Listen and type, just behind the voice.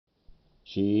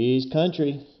She's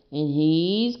country. And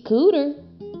he's cooter.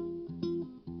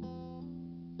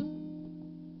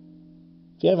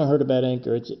 If you haven't heard about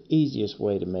Anchor, it's the easiest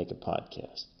way to make a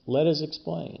podcast. Let us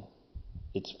explain.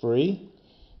 It's free.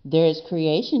 There's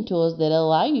creation tools that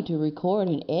allow you to record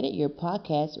and edit your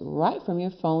podcast right from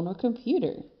your phone or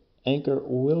computer. Anchor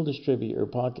will distribute your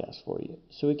podcast for you,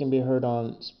 so it can be heard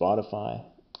on Spotify,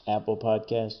 Apple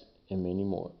Podcasts, and many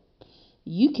more.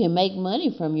 You can make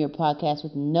money from your podcast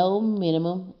with no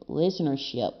minimum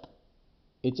listenership.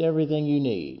 It's everything you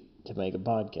need to make a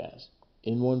podcast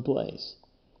in one place.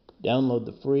 Download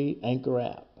the free Anchor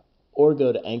app or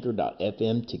go to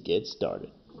anchor.fm to get started.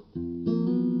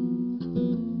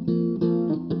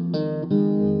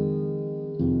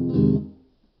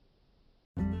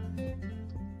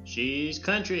 She's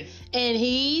country. And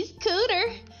he's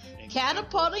cooter,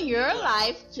 catapulting your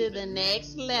life to the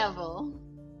next level.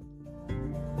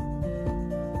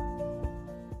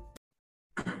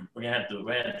 We have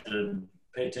to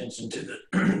pay attention to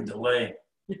the delay.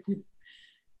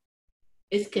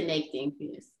 It's connecting.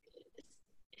 Yes.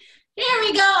 Here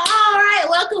we go. All right.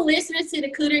 Welcome, listeners, to the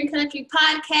Cooter and Country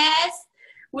podcast.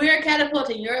 We're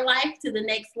catapulting your life to the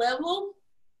next level.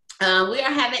 We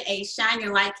are having a Shine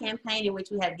Your Light campaign in which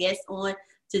we have guests on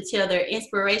to tell their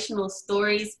inspirational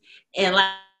stories and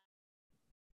life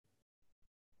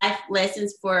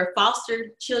lessons for foster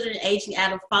children aging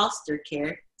out of foster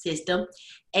care system.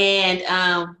 And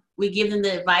we give them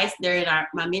the advice. They're in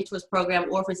my mentors program,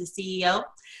 Orphans and CEO.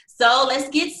 So let's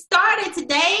get started.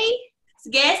 Today's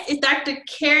guest is Dr.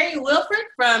 Carrie Wilford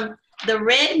from the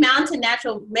Red Mountain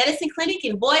Natural Medicine Clinic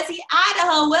in Boise,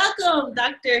 Idaho. Welcome,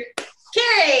 Dr.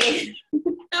 Carrie.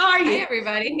 How are you? Hi,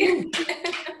 everybody.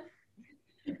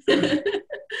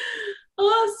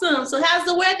 Awesome. So how's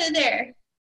the weather there?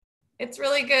 It's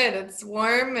really good. It's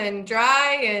warm and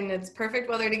dry, and it's perfect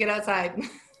weather to get outside.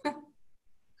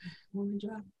 Warm and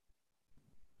dry.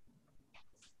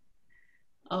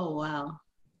 Oh, wow.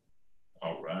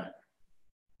 All right.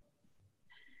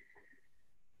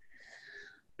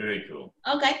 Very cool.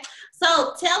 Okay.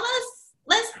 So tell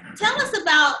us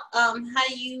about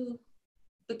how you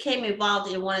became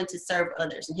involved in wanting to serve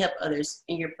others and help others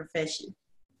in your profession.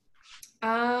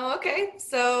 Okay.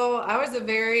 So I was a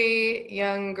very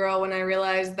young girl when I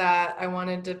realized that I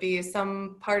wanted to be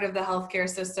some part of the healthcare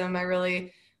system. I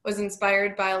really was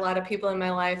inspired by a lot of people in my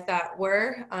life that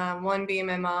were, one being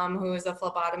my mom, who was a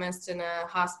phlebotomist in a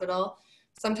hospital.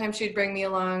 Sometimes she'd bring me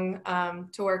along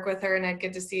to work with her, and I'd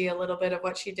get to see a little bit of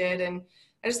what she did. And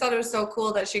I just thought it was so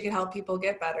cool that she could help people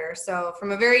get better. So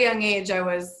from a very young age, I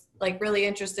was really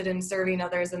interested in serving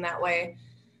others in that way.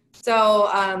 So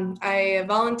I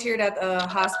volunteered at the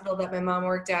hospital that my mom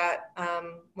worked at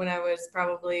when I was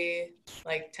probably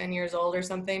 10 years old or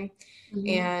something. Mm-hmm.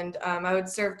 And I would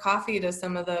serve coffee to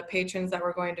some of the patrons that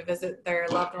were going to visit their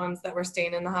loved ones that were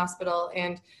staying in the hospital.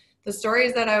 And the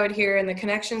stories that I would hear and the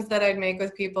connections that I'd make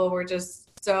with people were just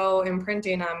so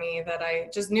imprinting on me that I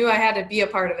just knew I had to be a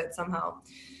part of it somehow.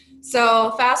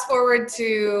 So fast forward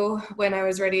to when I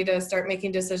was ready to start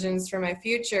making decisions for my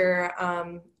future,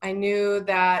 I knew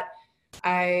that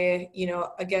I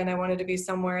wanted to be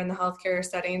somewhere in the healthcare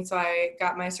setting. So I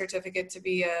got my certificate to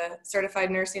be a certified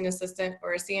nursing assistant,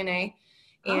 or a CNA.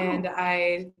 And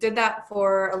I did that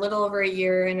for a little over a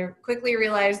year, and quickly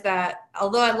realized that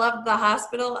although I loved the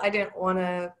hospital, I didn't want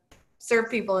to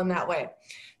serve people in that way.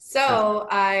 So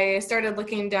I started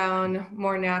looking down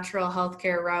more natural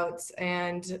healthcare routes,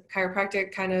 and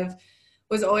chiropractic kind of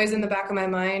was always in the back of my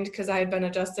mind because I had been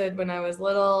adjusted when I was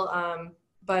little,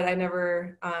 but I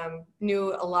never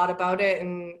knew a lot about it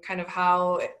and kind of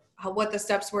what the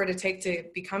steps were to take to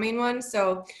becoming one.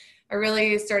 So I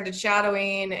really started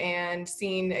shadowing and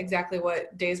seeing exactly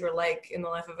what days were like in the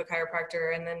life of a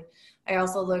chiropractor. And then I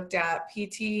also looked at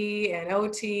PT and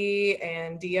OT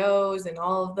and DOs and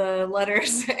all of the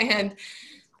letters. And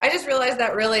I just realized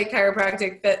that really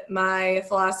chiropractic fit my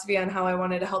philosophy on how I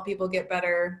wanted to help people get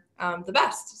better the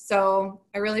best. So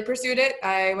I really pursued it.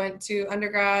 I went to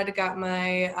undergrad, got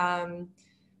my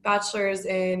bachelor's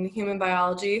in human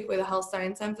biology with a health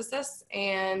science emphasis.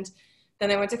 And then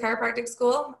I went to chiropractic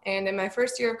school, and in my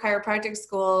first year of chiropractic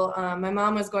school, my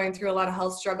mom was going through a lot of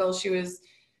health struggles. She was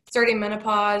starting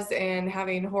menopause and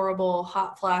having horrible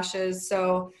hot flashes.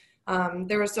 So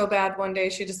they were so bad, one day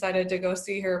she decided to go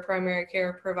see her primary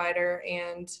care provider,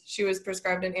 and she was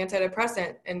prescribed an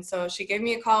antidepressant. And so she gave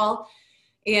me a call,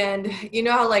 and you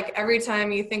know how every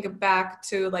time you think back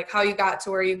to how you got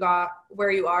to where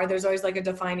you are, there's always a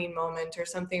defining moment or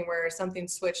something where something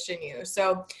switched in you.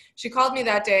 So she called me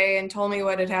that day and told me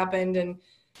what had happened, and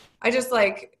I just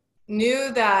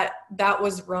knew that that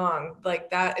was wrong.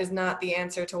 Like, that is not the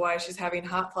answer to why she's having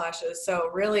hot flashes. So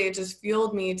really it just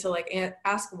fueled me to like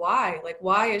ask why. Like,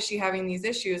 why is she having these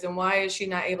issues, and why is she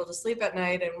not able to sleep at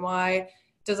night, and why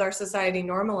does our society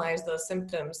normalize those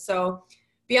symptoms? So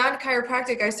beyond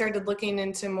chiropractic, I started looking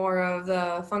into more of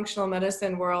the functional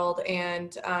medicine world,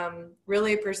 and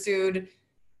really pursued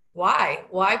why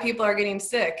people are getting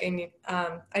sick. And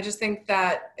I just think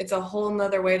that it's a whole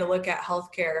nother way to look at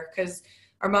healthcare, because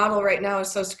our model right now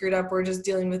is so screwed up. We're just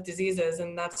dealing with diseases,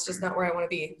 and that's just not where I want to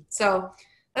be. So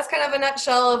that's kind of a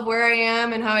nutshell of where I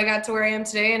am and how I got to where I am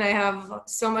today. And I have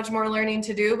so much more learning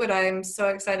to do, but I'm so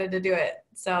excited to do it.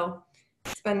 So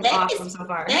it's been awesome so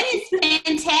far. That is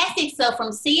fantastic. So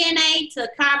from CNA to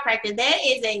chiropractor, that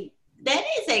is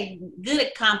a good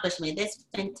accomplishment. That's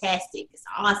fantastic. It's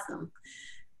awesome.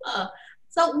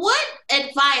 So what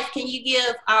advice can you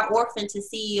give our orphan to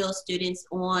CEO students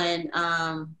on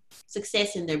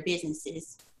success in their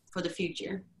businesses for the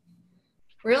future?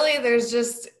 Really, there's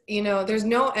just, there's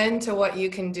no end to what you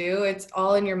can do. It's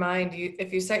all in your mind.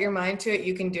 If you set your mind to it,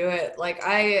 you can do it. Like,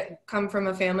 I come from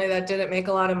a family that didn't make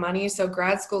a lot of money, so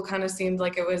grad school kind of seemed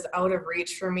like it was out of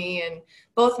reach for me. And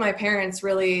both my parents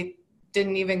really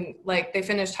didn't even, they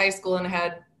finished high school and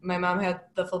my mom had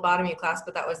the phlebotomy class,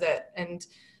 but that was it. And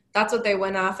that's what they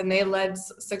went off, and they led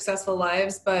successful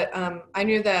lives. But I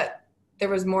knew that there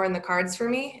was more in the cards for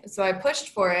me. So I pushed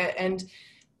for it, and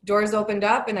doors opened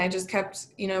up, and I just kept,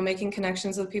 making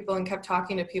connections with people and kept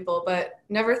talking to people. But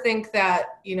never think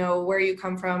that, where you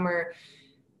come from or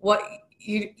what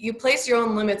you place your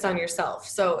own limits on yourself.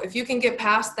 So if you can get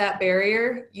past that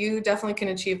barrier, you definitely can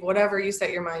achieve whatever you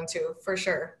set your mind to, for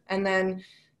sure. And then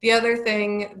the other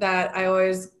thing that I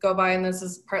always go by, and this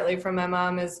is partly from my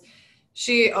mom, is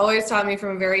she always taught me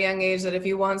from a very young age that if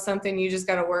you want something, you just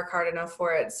got to work hard enough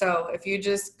for it. So if you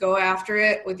just go after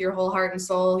it with your whole heart and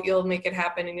soul, you'll make it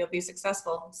happen and you'll be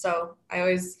successful. So I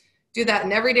always do that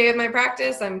in every day of my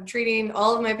practice. I'm treating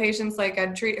all of my patients like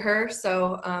I'd treat her.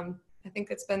 So I think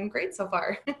it's been great so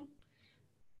far.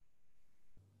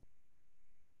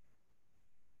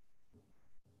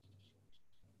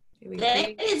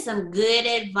 That is some good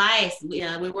advice. We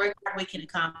work hard, we can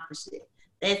accomplish it.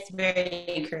 That's very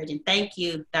encouraging. Thank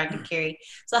you, Dr. Carey.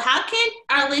 So how can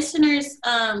our listeners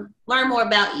learn more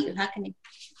about you? How can they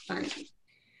find you?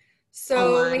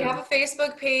 So online? We have a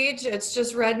Facebook page. It's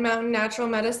just Red Mountain Natural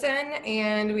Medicine.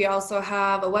 And we also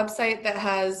have a website that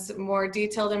has more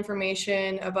detailed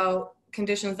information about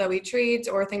conditions that we treat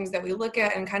or things that we look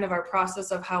at, and kind of our process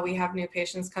of how we have new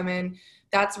patients come in.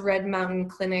 That's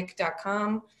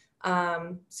redmountainclinic.com.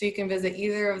 So you can visit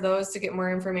either of those to get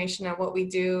more information on what we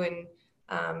do. And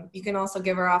you can also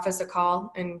give our office a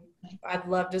call, and I'd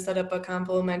love to set up a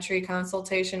complimentary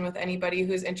consultation with anybody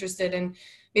who's interested in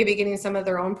maybe getting some of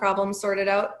their own problems sorted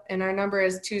out. And our number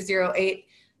is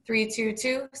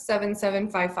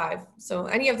 208-322-7755. So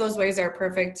any of those ways are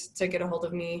perfect to get a hold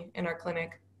of me in our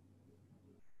clinic.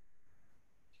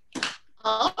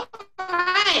 All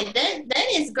right, that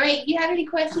is great. Do you have any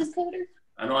questions, Cooter?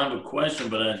 I don't have a question,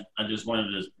 but I just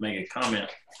wanted to make a comment.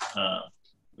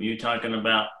 When you're talking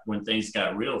about when things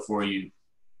got real for you,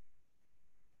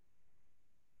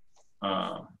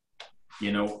 I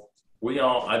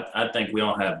think we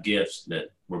all have gifts that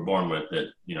we're born with that,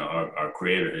 our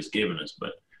Creator has given us,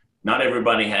 but not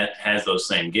everybody has those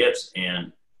same gifts.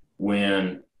 And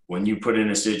when you put in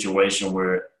a situation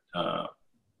where,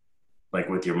 like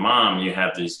with your mom, you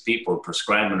have these people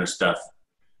prescribing her stuff,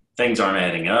 things aren't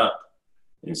adding up.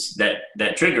 It's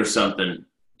that triggers something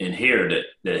in here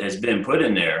that has been put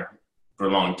in there for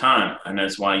a long time. And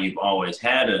that's why you've always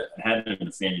had an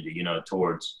affinity,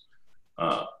 towards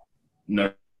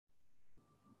nursing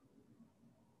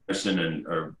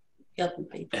or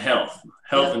health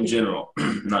in general,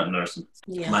 not nursing.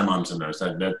 Yeah. My mom's a nurse.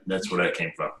 That's where that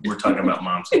came from. We're talking about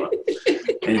moms a lot.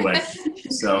 Anyway,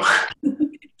 so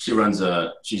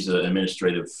she's an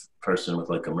administrative person with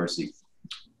like a Mercy,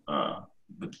 but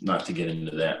not to get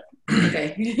into that.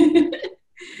 Okay.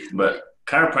 But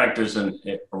chiropractors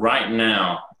right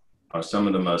now are some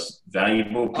of the most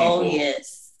valuable people. Oh,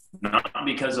 yes. Not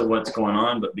because of what's going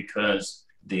on, but because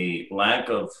the lack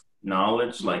of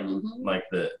knowledge, like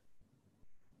the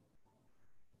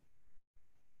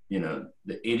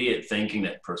idiot thinking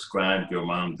that prescribed your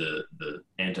mom the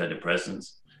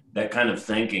antidepressants, that kind of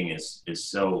thinking is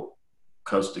so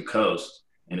coast to coast.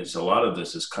 And it's a lot of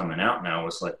this is coming out now.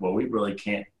 It's like, well, we really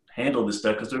can't handle this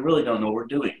stuff because we really don't know what we're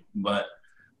doing. But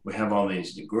we have all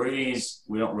these degrees.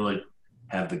 We don't really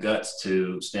have the guts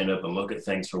to stand up and look at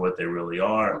things for what they really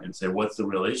are and say, what's the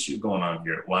real issue going on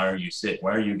here? Why are you sick?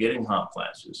 Why are you getting hot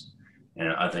flashes? And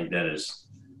I think that is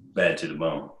bad to the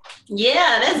bone.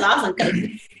 Yeah, that's awesome.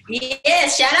 Yeah,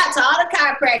 shout out to all the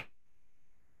chiropractors.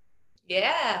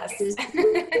 Yes.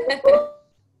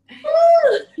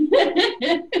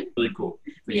 Really cool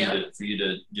for you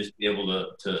to just be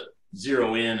able to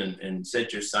zero in and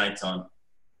set your sights on,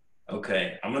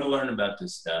 okay, I'm going to learn about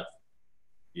this stuff,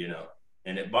 you know,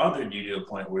 and it bothered you to a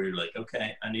point where you're like,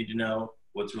 okay, I need to know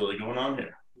what's really going on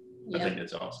here. I think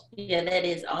that's awesome. Yeah, that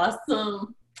is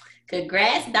awesome.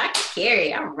 Congrats, Dr.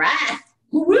 Carey. All right.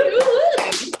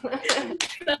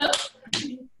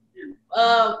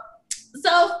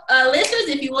 So, listeners,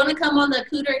 if you want to come on the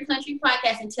Cooter and Country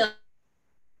podcast and tell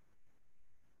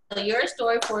your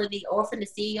story for the Orphan to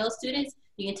CEO students,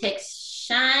 you can text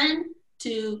SHINE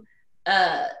to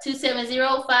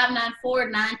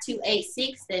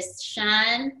 270-594-9286. That's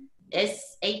SHINE,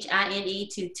 SHINE,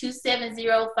 to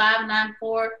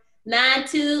 270-594-9286.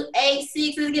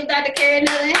 Let's give Dr. Carey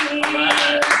another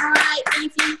hand. All right.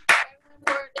 Thank you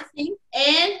for listening.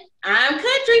 And I'm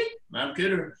Country. I'm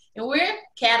Cooter. And we're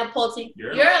catapulting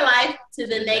your life to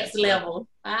the next level.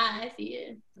 Bye. See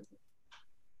you.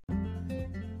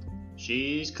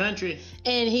 She's Country.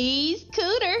 And he's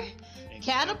Cooter,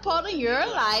 catapulting your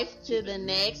life to the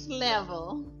next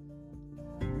level.